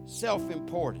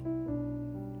 self-important,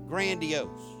 grandiose.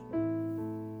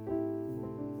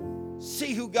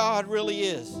 See who God really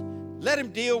is. Let Him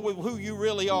deal with who you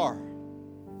really are.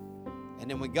 And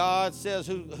then when God says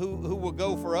who will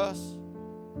go for us,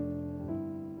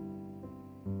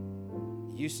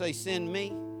 you say, send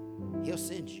me, He'll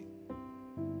send you.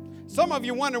 Some of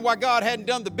you wondering why God hadn't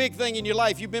done the big thing in your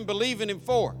life you've been believing Him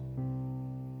for.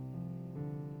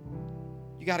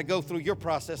 You got to go through your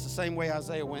process the same way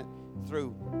Isaiah went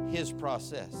through his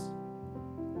process.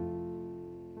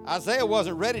 Isaiah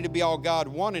wasn't ready to be all God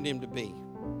wanted him to be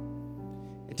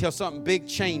until something big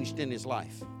changed in his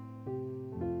life.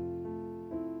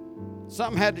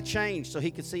 Something had to change so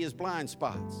he could see his blind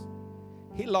spots.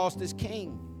 He lost his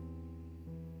king.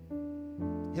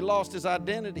 He lost his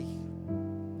identity.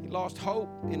 He lost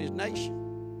hope in his nation.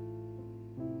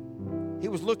 He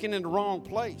was looking in the wrong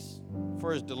place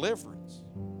for his deliverance.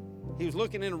 He was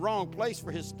looking in the wrong place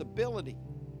for his stability.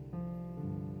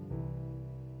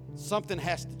 Something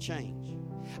has to change.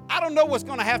 I don't know what's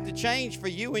going to have to change for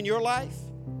you in your life.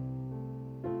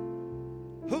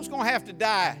 Who's going to have to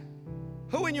die?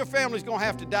 Who in your family is going to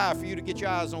have to die for you to get your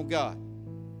eyes on God?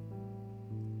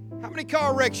 How many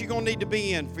car wrecks you going to need to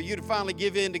be in for you to finally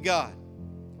give in to God?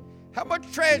 How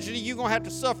much tragedy you going to have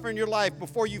to suffer in your life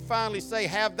before you finally say,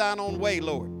 have thine own way,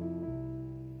 Lord?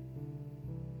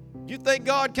 You think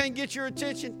God can't get your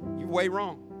attention? You're way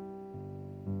wrong.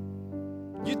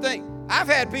 You think, I've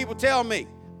had people tell me,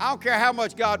 I don't care how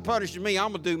much God punishes me,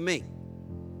 I'm going to do me.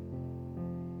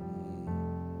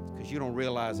 because you don't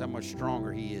realize how much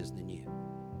stronger he is than you.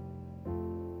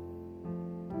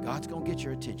 God's going to get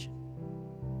your attention.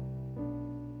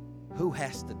 Who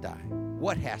has to die?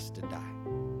 What has to die?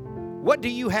 What do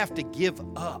you have to give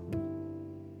up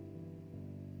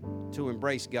to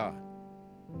embrace God?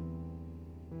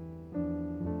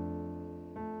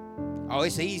 Oh,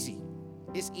 it's easy.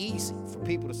 It's easy for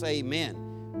people to say amen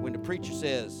when the preacher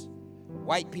says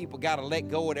white people got to let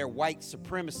go of their white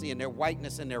supremacy and their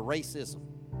whiteness and their racism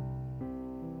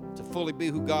to fully be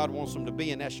who God wants them to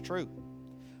be, and that's true.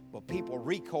 But people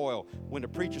recoil when the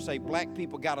preacher say black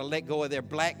people got to let go of their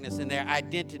blackness and their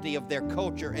identity of their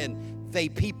culture and they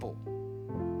people.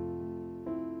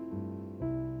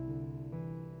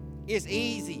 It's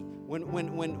easy when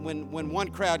one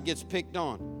crowd gets picked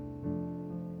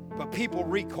on. But people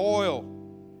recoil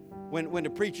when the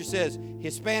preacher says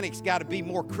Hispanics got to be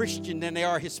more Christian than they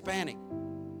are Hispanic.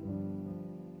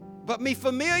 But mi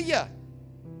familia,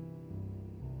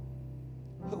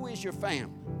 who is your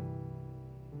family?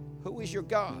 Who is your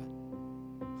God?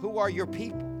 Who are your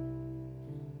people?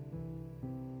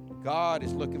 God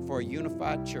is looking for a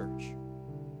unified church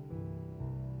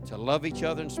to love each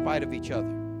other in spite of each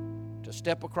other, to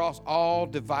step across all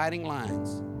dividing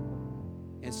lines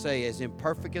and say, as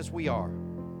imperfect as we are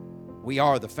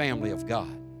the family of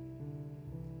God.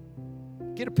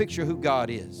 Get a picture of who God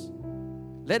is.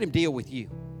 Let him deal with you.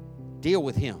 Deal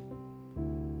with him.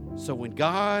 So when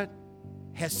God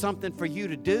has something for you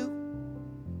to do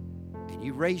and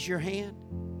you raise your hand,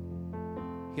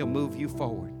 he'll move you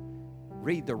forward.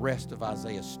 Read the rest of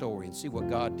Isaiah's story and see what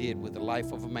God did with the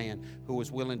life of a man who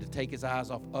was willing to take his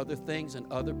eyes off other things and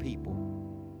other people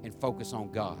and focus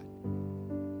on God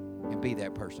and be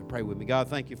that person. Pray with me. God,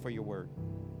 thank you for your word.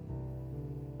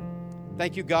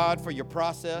 Thank you, God, for your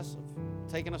process of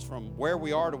taking us from where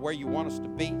we are to where you want us to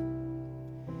be.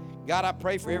 God, I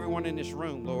pray for everyone in this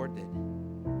room, Lord, that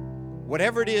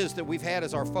whatever it is that we've had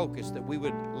as our focus, that we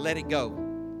would let it go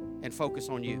and focus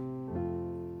on you.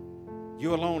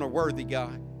 You alone are worthy,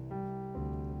 God,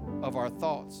 of our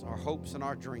thoughts, our hopes, and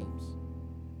our dreams.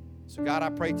 So, God, I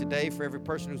pray today for every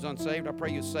person who's unsaved, I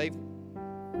pray you save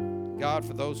them. God,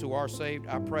 for those who are saved,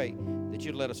 I pray that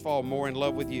you'd let us fall more in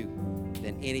love with you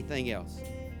than anything else.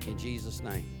 In Jesus'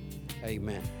 name,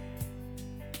 amen.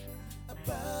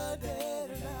 Abundant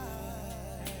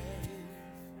life.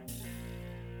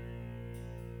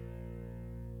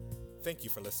 Thank you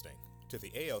for listening to the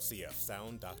ALCF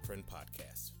Sound Doctrine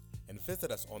Podcast, and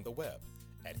visit us on the web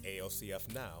at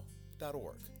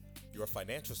alcfnow.org. Your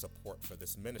financial support for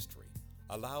this ministry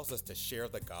allows us to share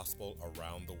the gospel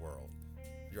around the world.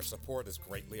 Your support is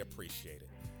greatly appreciated.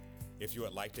 If you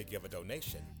would like to give a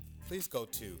donation, please go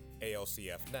to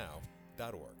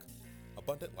alcfnow.org.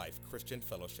 Abundant Life Christian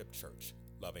Fellowship Church,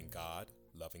 loving God,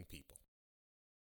 loving people.